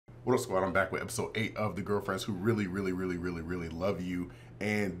What up, squad? I'm back with episode 8 of The Girlfriends Who Really, Really, Really, Really, Really Love You.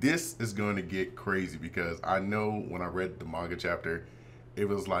 And this is going to get crazy because I know when I read the manga chapter, it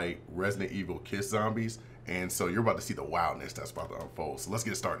was like Resident Evil Kiss Zombies. And so you're about to see the wildness that's about to unfold. So let's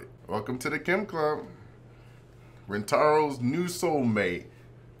get started. Welcome to the Kim Club. Rentaro's new soulmate,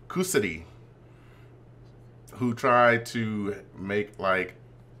 Kusari, who tried to make like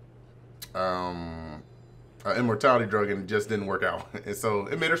an immortality drug and it just didn't work out. And so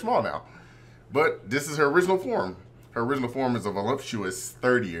it made her small now. But this is her original form. Her original form is a voluptuous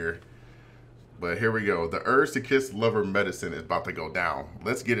third year. But here we go. The urge to kiss lover medicine is about to go down.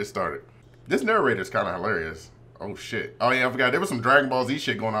 Let's get it started. This narrator is kind of hilarious. Oh shit. Oh yeah, I forgot. There was some Dragon Ball Z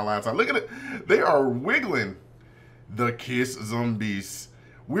shit going on last time. Look at it. They are wiggling. The kiss zombies.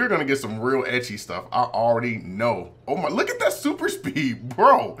 We're gonna get some real etchy stuff. I already know. Oh my, look at that super speed,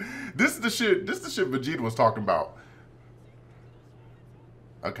 bro. This is the shit Vegeta was talking about.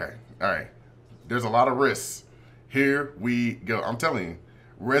 Okay, all right. There's a lot of risks. Here we go. I'm telling you,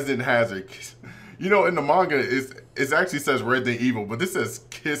 Resident Hazard. You know, in the manga, it actually says Resident Evil, but this says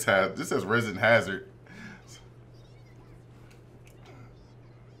this says Resident Hazard.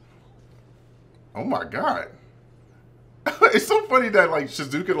 Oh my god. It's so funny that like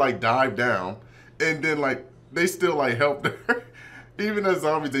Shizuka like dived down and then like they still like helped her. Even as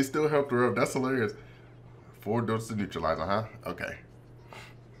zombies, they still helped her up. That's hilarious. 4 doses to neutralizer, huh? Okay.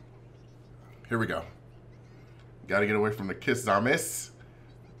 Here we go. Gotta get away from the kiss zombies.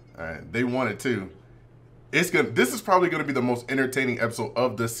 Alright, they want it too. This is probably gonna be the most entertaining episode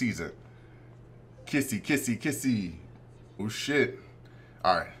of the season. Kissy, kissy, kissy. Oh shit.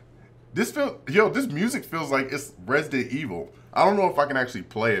 Alright. This music feels like it's Resident Evil. I don't know if I can actually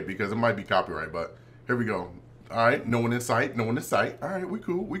play it because it might be copyright, but here we go. All right, no one in sight, no one in sight. All right, we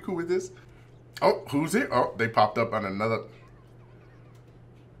cool with this. Oh, who's it? Oh, they popped up on another.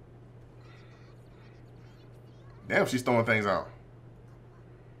 Damn, she's throwing things out.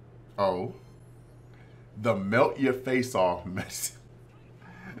 Oh, the melt your face off mess.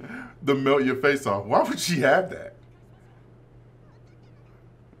 The melt your face off. Why would she have that?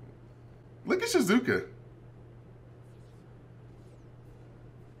 Look at Shizuka.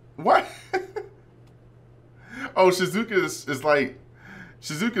 What? Oh, Shizuka's like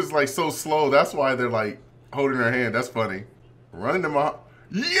so slow. That's why they're like holding her hand. That's funny. Running them out.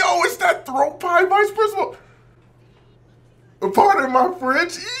 Yo, it's that throat pie vice principal. Pardon my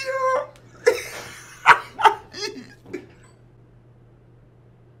French. Yeah.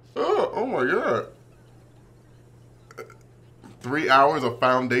 Oh my god. 3 hours of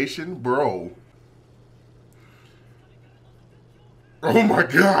foundation, bro. Oh my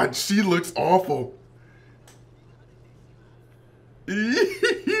god, she looks awful. Yo,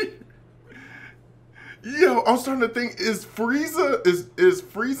 I'm starting to think, is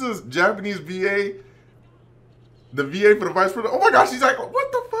Frieza's Japanese VA the VA for the vice president? Oh my gosh, she's like,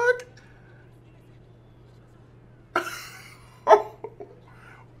 what the fuck?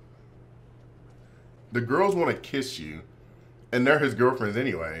 The girls want to kiss you, and they're his girlfriends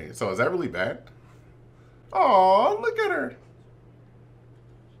anyway. So is that really bad? Aw, look at her.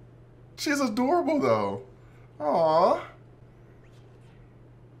 She's adorable though. Aw.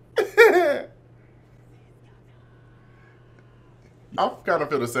 I kind of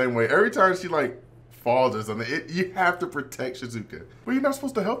feel the same way. Every time she like falls or something, you have to protect Shizuka. But you're not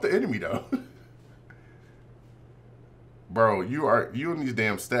supposed to help the enemy though. Bro, you in these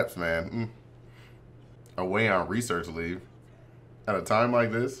damn steps, man. Away on research leave. At a time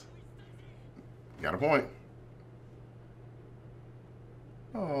like this. Got a point.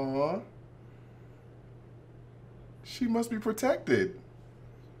 Aww. She must be protected.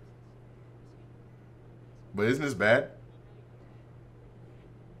 But isn't this bad?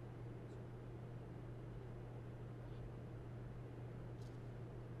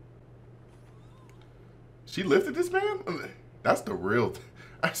 She lifted this man? That's the real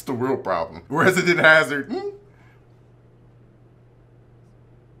problem. Resident Hazard.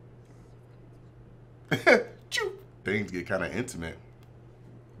 Things get kind of intimate.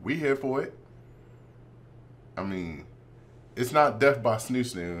 We here for it. I mean, it's not death by snoo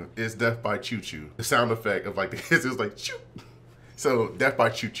snoo, it's death by choo choo. The sound effect of like the kids is like choo. So death by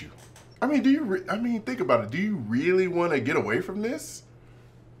choo choo. I mean, think about it. Do you really want to get away from this?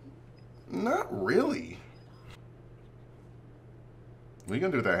 Not really. What are you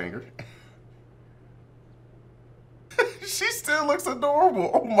gonna do with that hanger? She still looks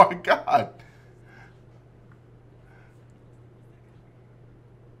adorable. Oh my god.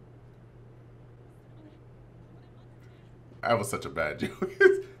 That was such a bad joke.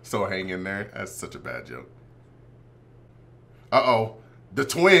 So hang in there. That's such a bad joke. Uh-oh. The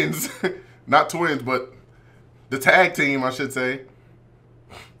twins, not twins, but the tag team, I should say.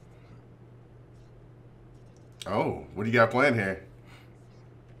 Oh, what do you got planned here?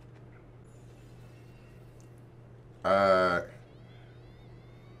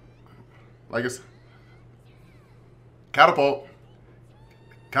 Like it's catapult,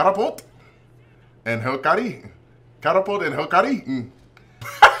 catapult, and Hokari, catapult and Hokari.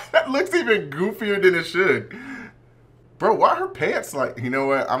 That looks even goofier than it should, bro. Why are her pants like? You know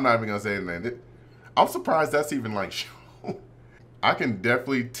what? I'm not even gonna say anything. I'm surprised that's even like shown. I can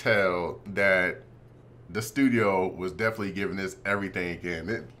definitely tell that the studio was definitely giving this everything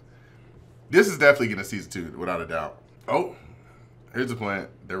again. This is definitely getting a season 2, without a doubt. Oh, here's the plan.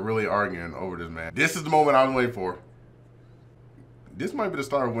 They're really arguing over this, man. This is the moment I was waiting for. This might be the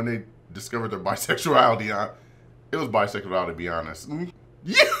start of when they discovered their bisexuality. It was bisexuality, to be honest.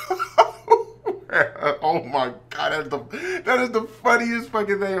 Yeah. Oh my god, that is the funniest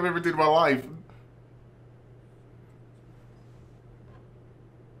fucking thing I've ever seen in my life.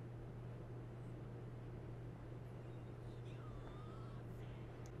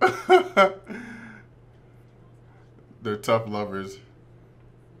 They're tough lovers.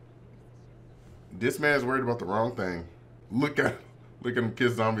 This man's worried about the wrong thing. Look at them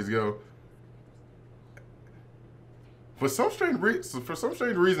kiss zombies go. For some strange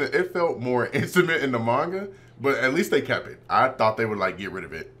reason, it felt more intimate in the manga, but at least they kept it. I thought they would like get rid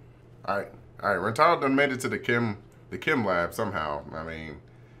of it. All right, Rentaro done made it to the chem lab somehow. I mean,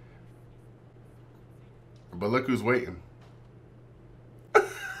 but look who's waiting.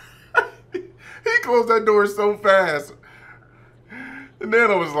 He closed that door so fast. And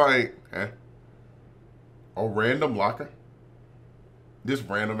then I was like, eh? A random locker? This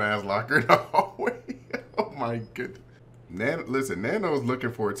random ass locker in the hallway? Oh my goodness. Listen, Nano's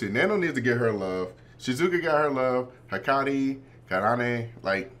looking for it too. Nano needs to get her love. Shizuka got her love. Hakari, Karane,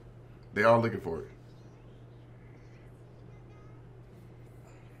 like, they all looking for it.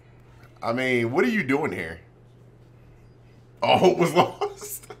 I mean, what are you doing here? All hope was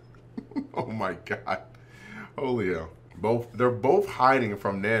lost. Oh my god. Holy hell. They're both hiding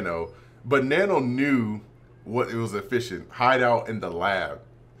from Nano, but Nano knew what it was efficient. Hide out in the lab.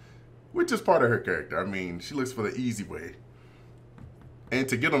 Which is part of her character. I mean, she looks for the easy way. And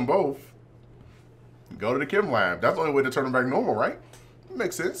to get them both, go to the chem lab. That's the only way to turn them back normal, right?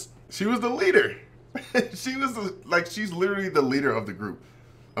 Makes sense. She was the leader. She's literally the leader of the group,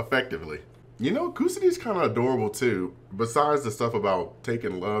 effectively. You know, Kusudi's kind of adorable too. Besides the stuff about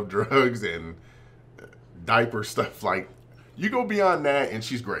taking love drugs and diaper stuff, like, you go beyond that and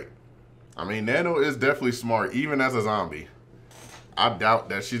she's great. I mean, Nano is definitely smart, even as a zombie. I doubt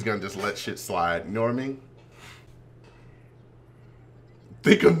that she's gonna just let shit slide, you know what I mean?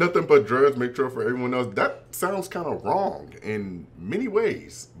 Think of nothing but drugs, make sure for everyone else. That sounds kind of wrong in many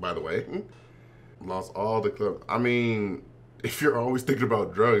ways, by the way. Lost all the club. I mean, if you're always thinking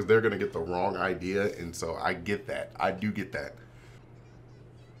about drugs, they're gonna get the wrong idea, and so I get that. I do get that.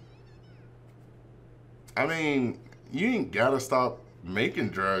 I mean, you ain't gotta stop making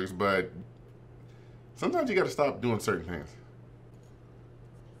drugs, but sometimes you gotta stop doing certain things.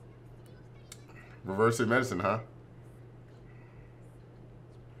 Reversing medicine, huh?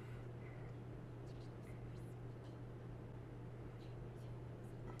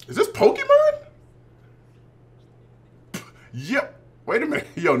 Is this Pokemon? Yep. Wait a minute.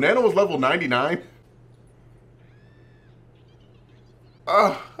 Yo, Nano was level 99?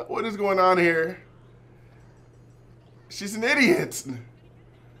 What is going on here? She's an idiot.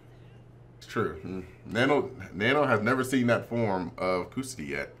 It's true. Nano has never seen that form of Kusudi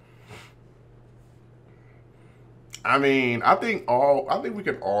yet. I mean, I think we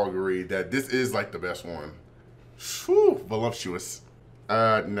can all agree that this is like the best one. Whew, voluptuous.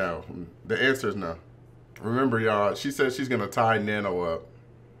 No. The answer is no. Remember, y'all, she said she's gonna tie Nano up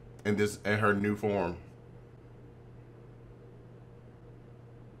in her new form.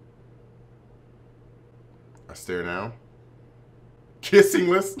 I stare now. Kissing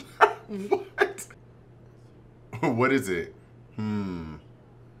list? What? What is it?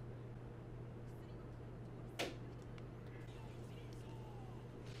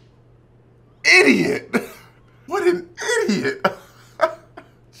 Idiot! What an idiot!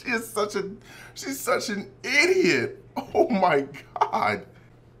 She's such an idiot. Oh my god.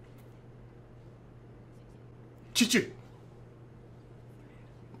 Choo-choo.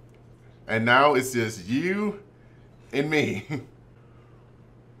 And now it's just you and me.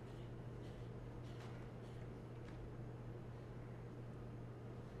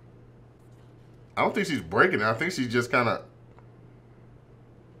 I don't think she's breaking it. I think she's just kind of...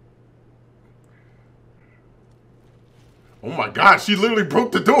 Oh Oh my God, she literally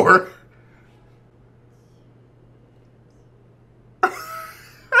broke the door.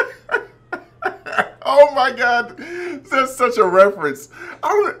 Oh my God, that's such a reference.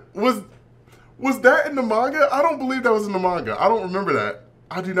 Was that in the manga? I don't believe that was in the manga. I don't remember that.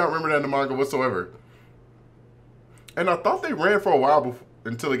 I do not remember that in the manga whatsoever. And I thought they ran for a while before,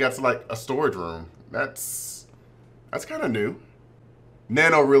 until they got to like a storage room. That's kind of new.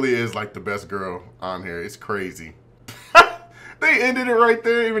 Nano really is like the best girl on here. It's crazy. They ended it right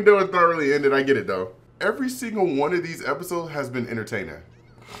there, even though it's not really ended. I get it though. Every single one of these episodes has been entertaining.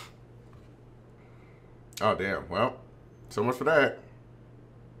 Oh damn, well, so much for that.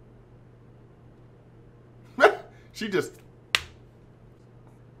 She just,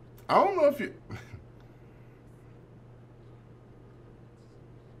 I don't know if you,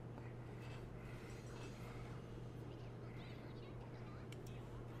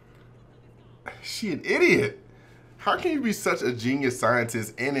 she an idiot. How can you be such a genius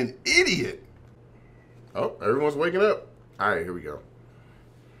scientist and an idiot? Oh, everyone's waking up. All right, here we go.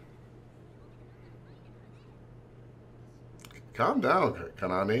 Calm down,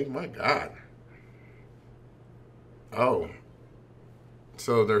 Kanane. My God. Oh.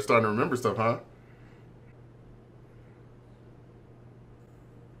 So they're starting to remember stuff, huh?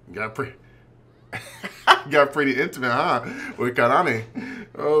 Got pretty got pretty intimate, huh? With Kanane.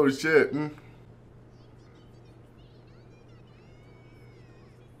 Oh shit.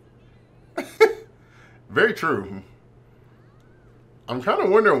 Very true. I'm kind of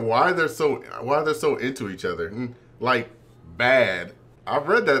wondering why they're so into each other. Like bad. I've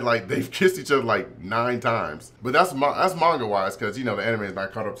read that like they've kissed each other like 9 times, but that's manga wise because you know the anime is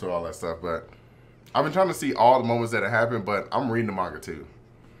not caught up to all that stuff. But I've been trying to see all the moments that have happened, but I'm reading the manga too.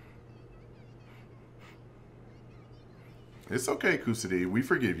 It's okay, Kusudi. We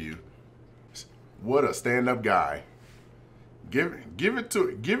forgive you. What a stand-up guy. Give it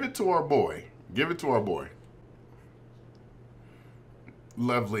to our boy. Give it to our boy.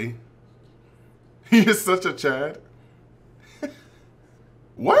 Lovely. He is such a Chad.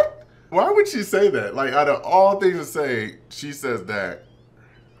 What? Why would she say that? Like, out of all things to say, she says that.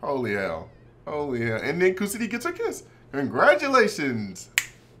 Holy hell. Holy hell. And then Kusudi gets her kiss. Congratulations.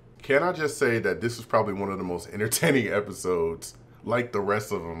 Can I just say that this was probably one of the most entertaining episodes, like the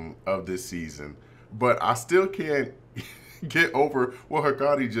rest of them, of this season. But I still can't get over what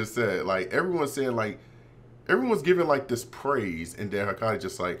Hakari just said. Like, everyone's saying, like, everyone's giving, like, this praise, and then Hakari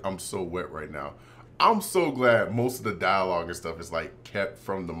just like, I'm so wet right now. I'm so glad most of the dialogue and stuff is, like, kept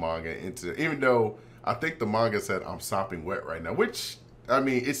from the manga into, even though I think the manga said, I'm sopping wet right now, which, I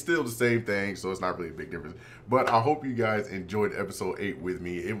mean, it's still the same thing, so it's not really a big difference. But I hope you guys enjoyed episode 8 with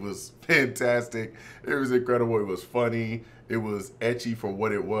me. It was fantastic. It was incredible. It was funny. It was ecchi for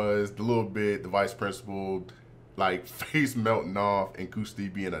what it was. The little bit, the vice principal, like, face melting off and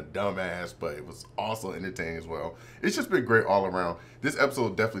Kusudi being a dumbass, but it was also entertaining as well. It's just been great all around. This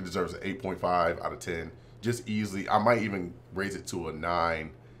episode definitely deserves an 8.5 out of 10. Just easily. I might even raise it to a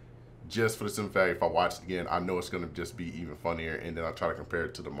 9. Just for the simple fact, if I watch it again, I know it's going to just be even funnier, and then I'll try to compare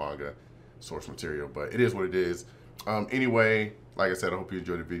it to the manga source material, but it is what it is. Anyway, like I said, I hope you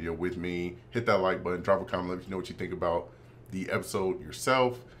enjoyed the video with me. Hit that like button, drop a comment, let me know what you think about the episode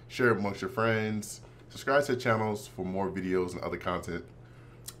yourself. Share it amongst your friends. Subscribe to the channels for more videos and other content.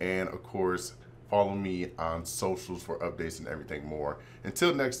 And of course, follow me on socials for updates and everything more.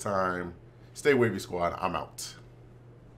 Until next time, stay wavy, squad. I'm out.